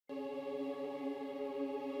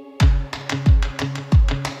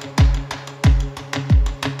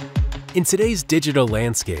In today's digital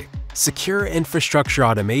landscape, secure infrastructure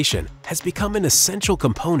automation has become an essential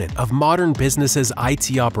component of modern businesses'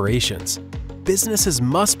 IT operations. Businesses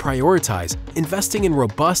must prioritize investing in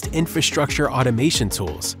robust infrastructure automation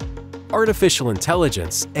tools. Artificial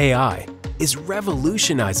intelligence, AI, is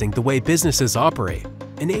revolutionizing the way businesses operate,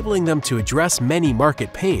 enabling them to address many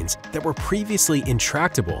market pains that were previously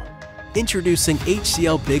intractable. Introducing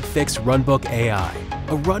HCL BigFix Runbook AI,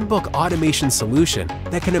 a runbook automation solution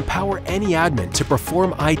that can empower any admin to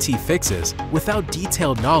perform IT fixes without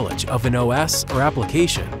detailed knowledge of an OS or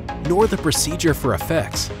application, nor the procedure for a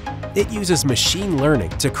fix. It uses machine learning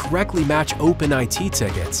to correctly match open IT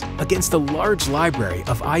tickets against a large library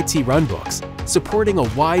of IT runbooks, supporting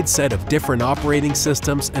a wide set of different operating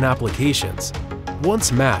systems and applications.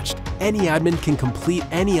 Once matched, any admin can complete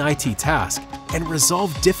any IT task and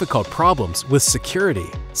resolve difficult problems with security,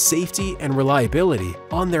 safety, and reliability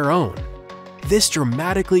on their own. This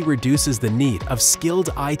dramatically reduces the need of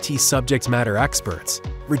skilled IT subject matter experts,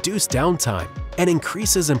 reduces downtime, and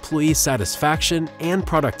increases employee satisfaction and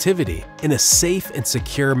productivity in a safe and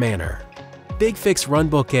secure manner. BigFix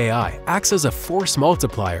Runbook AI acts as a force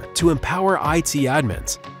multiplier to empower IT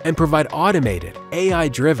admins and provide automated,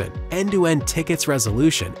 AI-driven, end-to-end tickets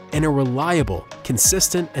resolution in a reliable,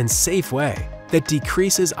 consistent, and safe way that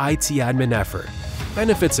decreases IT admin effort.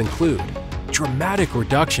 Benefits include dramatic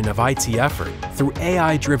reduction of IT effort through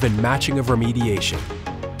AI-driven matching of remediation,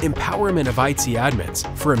 empowerment of IT admins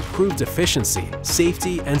for improved efficiency,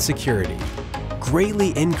 safety, and security,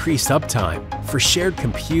 greatly increased uptime for shared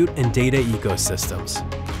compute and data ecosystems.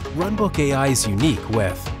 Runbook AI is unique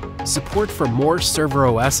with support for more server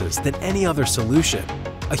OSs than any other solution,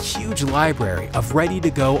 a huge library of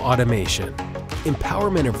ready-to-go automation,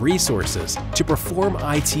 empowerment of resources to perform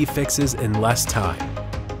IT fixes in less time.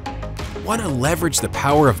 Want to leverage the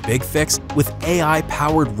power of BigFix with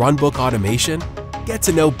AI-powered runbook automation? Get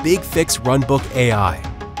to know BigFix Runbook AI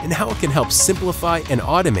and how it can help simplify and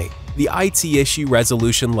automate the IT issue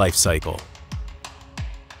resolution lifecycle.